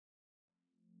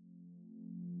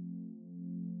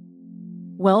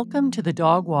Welcome to the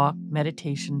Dog Walk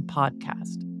Meditation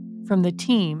Podcast from the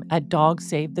team at Dog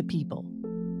Save the People.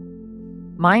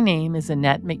 My name is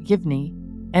Annette McGivney,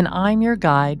 and I'm your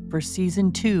guide for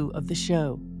Season 2 of the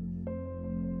show.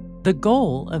 The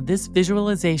goal of this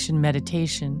visualization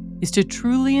meditation is to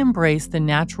truly embrace the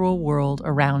natural world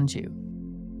around you.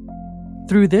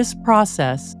 Through this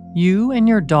process, you and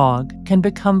your dog can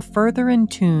become further in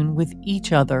tune with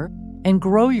each other and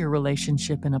grow your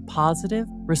relationship in a positive,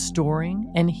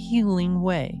 restoring, and healing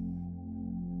way.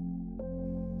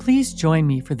 Please join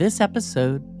me for this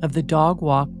episode of the Dog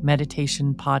Walk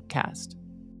Meditation Podcast.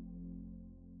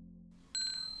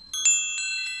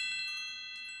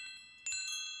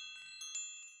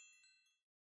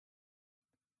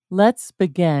 Let's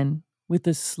begin with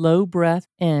a slow breath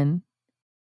in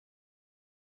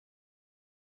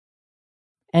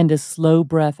and a slow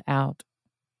breath out.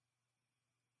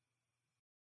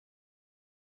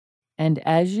 And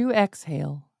as you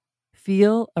exhale,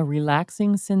 feel a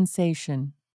relaxing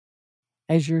sensation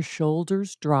as your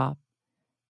shoulders drop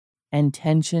and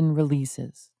tension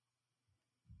releases.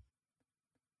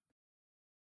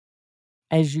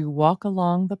 As you walk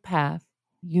along the path,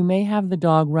 you may have the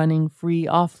dog running free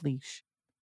off-leash,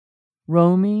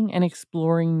 roaming and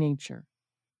exploring nature.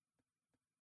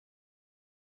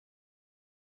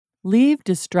 Leave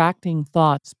distracting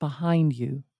thoughts behind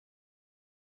you.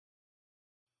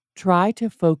 Try to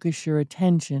focus your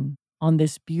attention on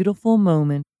this beautiful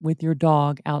moment with your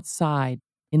dog outside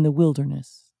in the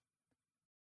wilderness.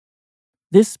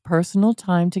 This personal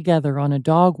time together on a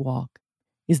dog walk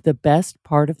is the best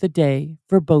part of the day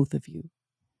for both of you.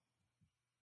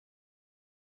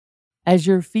 As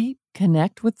your feet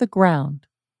connect with the ground,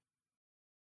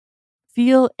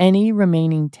 feel any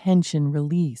remaining tension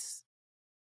release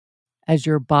as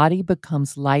your body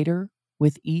becomes lighter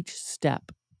with each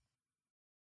step.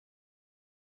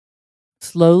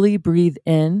 Slowly breathe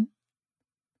in.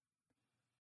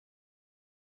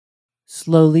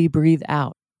 Slowly breathe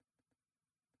out.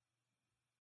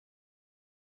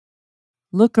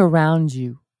 Look around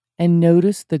you and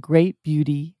notice the great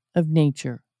beauty of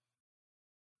nature.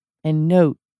 And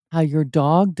note how your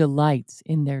dog delights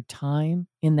in their time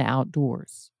in the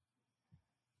outdoors.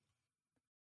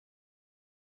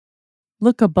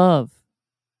 Look above.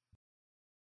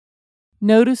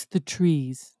 Notice the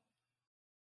trees.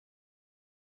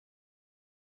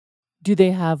 Do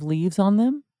they have leaves on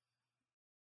them?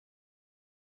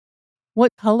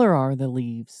 What color are the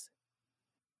leaves?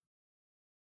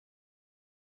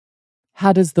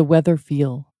 How does the weather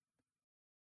feel?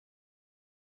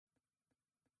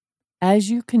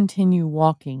 As you continue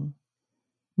walking,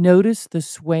 notice the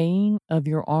swaying of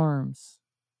your arms.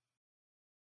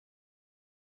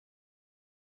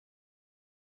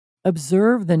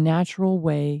 Observe the natural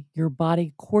way your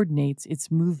body coordinates its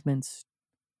movements.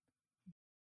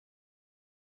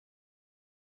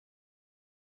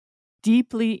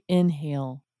 Deeply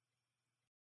inhale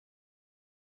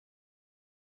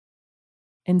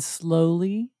and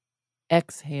slowly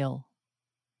exhale.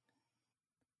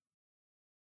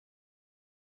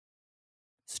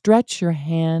 Stretch your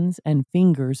hands and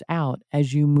fingers out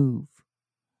as you move.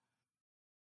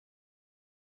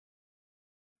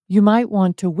 You might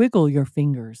want to wiggle your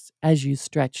fingers as you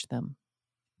stretch them.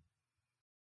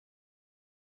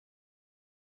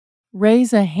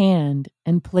 Raise a hand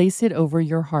and place it over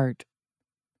your heart.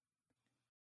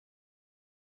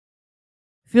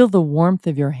 Feel the warmth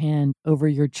of your hand over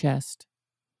your chest.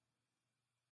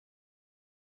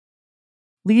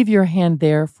 Leave your hand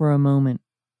there for a moment.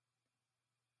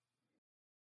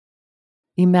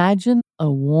 Imagine a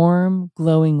warm,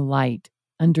 glowing light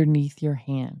underneath your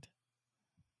hand.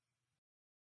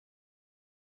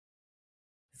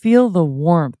 Feel the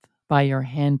warmth by your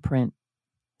handprint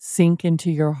sink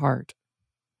into your heart.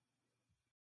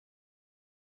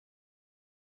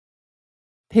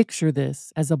 Picture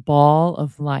this as a ball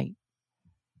of light.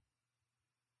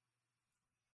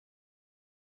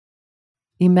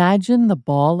 Imagine the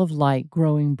ball of light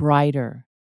growing brighter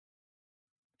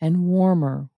and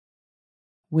warmer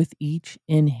with each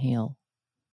inhale.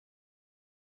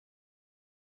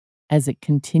 As it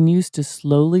continues to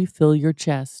slowly fill your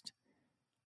chest,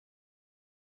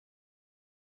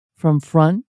 from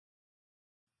front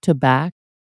to back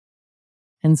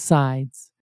and sides,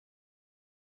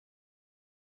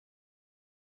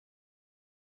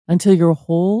 until your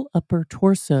whole upper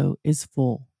torso is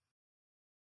full.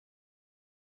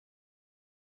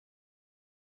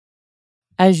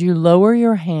 As you lower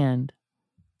your hand,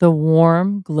 the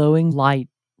warm, glowing light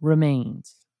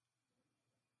remains.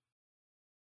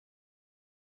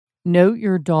 Note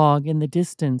your dog in the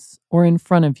distance or in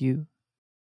front of you.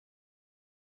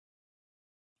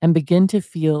 and begin to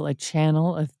feel a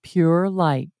channel of pure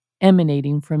light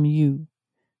emanating from you,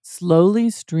 slowly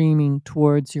streaming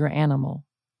towards your animal.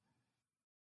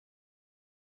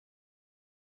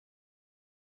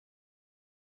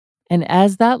 And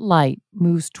as that light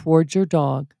moves towards your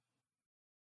dog,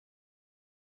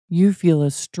 you feel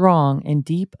a strong and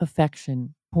deep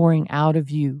affection pouring out of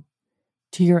you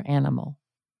to your animal.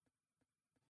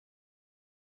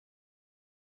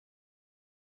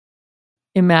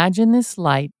 Imagine this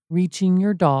light reaching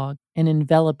your dog and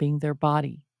enveloping their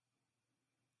body.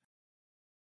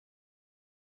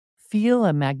 Feel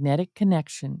a magnetic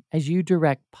connection as you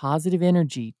direct positive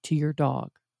energy to your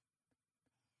dog.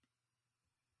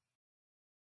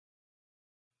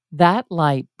 That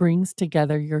light brings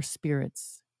together your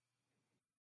spirits.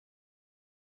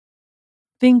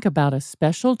 Think about a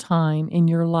special time in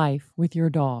your life with your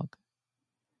dog,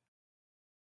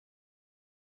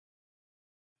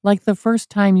 like the first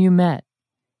time you met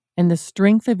and the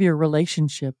strength of your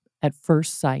relationship at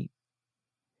first sight.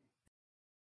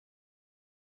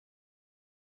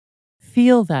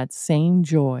 Feel that same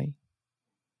joy.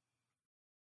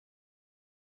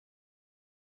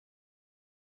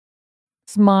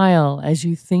 Smile as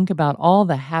you think about all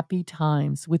the happy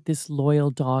times with this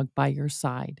loyal dog by your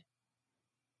side.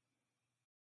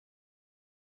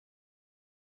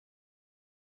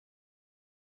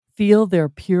 Feel their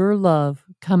pure love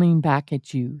coming back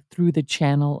at you through the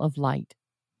channel of light.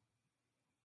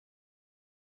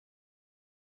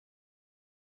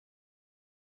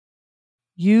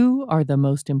 You are the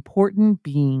most important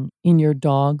being in your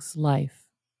dog's life.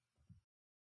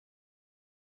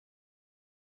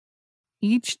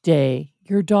 Each day,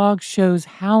 your dog shows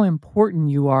how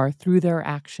important you are through their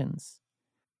actions.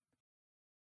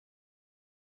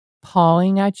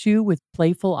 Pawing at you with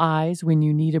playful eyes when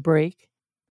you need a break.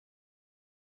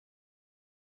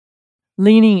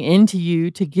 Leaning into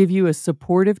you to give you a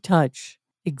supportive touch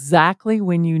exactly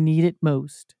when you need it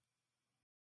most.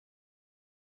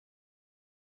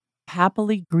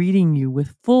 Happily greeting you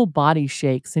with full body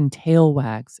shakes and tail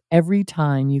wags every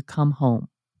time you come home.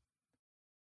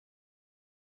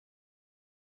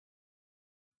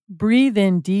 Breathe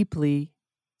in deeply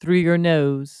through your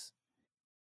nose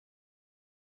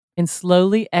and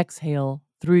slowly exhale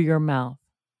through your mouth.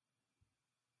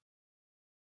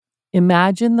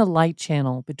 Imagine the light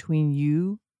channel between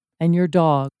you and your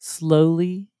dog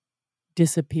slowly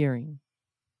disappearing.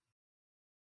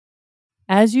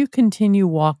 As you continue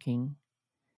walking,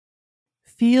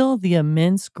 feel the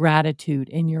immense gratitude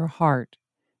in your heart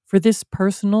for this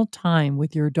personal time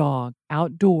with your dog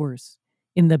outdoors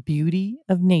in the beauty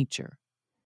of nature.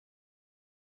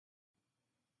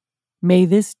 May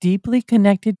this deeply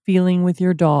connected feeling with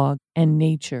your dog and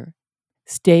nature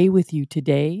stay with you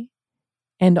today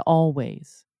and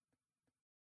always.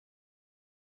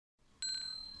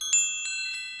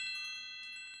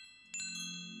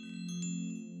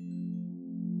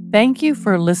 Thank you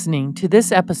for listening to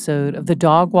this episode of the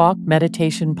Dog Walk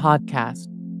Meditation Podcast,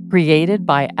 created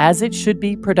by As It Should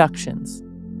Be Productions,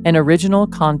 an original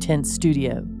content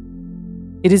studio.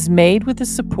 It is made with the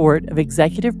support of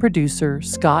executive producer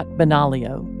Scott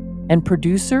Benaglio and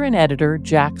producer and editor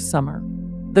Jack Summer.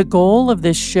 The goal of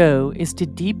this show is to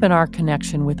deepen our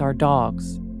connection with our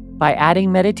dogs by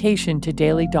adding meditation to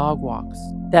daily dog walks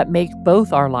that make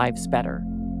both our lives better.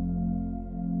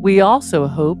 We also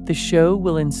hope the show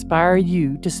will inspire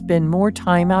you to spend more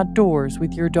time outdoors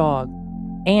with your dog,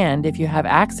 and if you have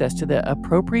access to the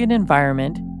appropriate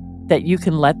environment, that you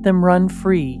can let them run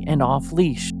free and off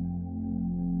leash.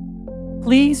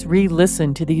 Please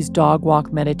re-listen to these dog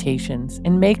walk meditations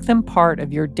and make them part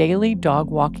of your daily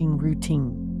dog walking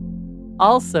routine.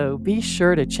 Also, be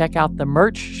sure to check out the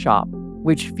merch shop,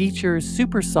 which features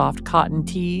super soft cotton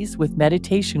tees with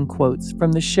meditation quotes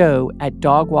from the show at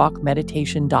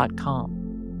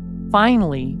dogwalkmeditation.com.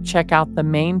 Finally, check out the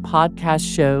main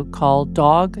podcast show called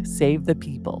Dog Save the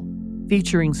People,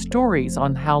 featuring stories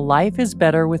on how life is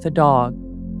better with a dog,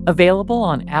 available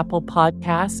on Apple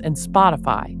Podcasts and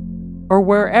Spotify, or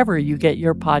wherever you get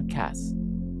your podcasts.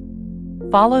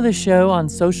 Follow the show on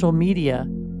social media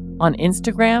on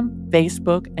Instagram,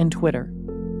 Facebook, and Twitter.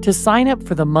 To sign up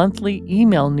for the monthly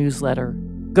email newsletter,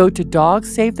 go to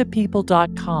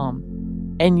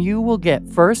dogsavethepeople.com and you will get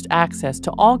first access to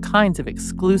all kinds of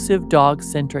exclusive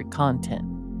dog-centric content,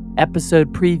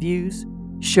 episode previews,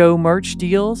 show merch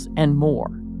deals, and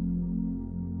more.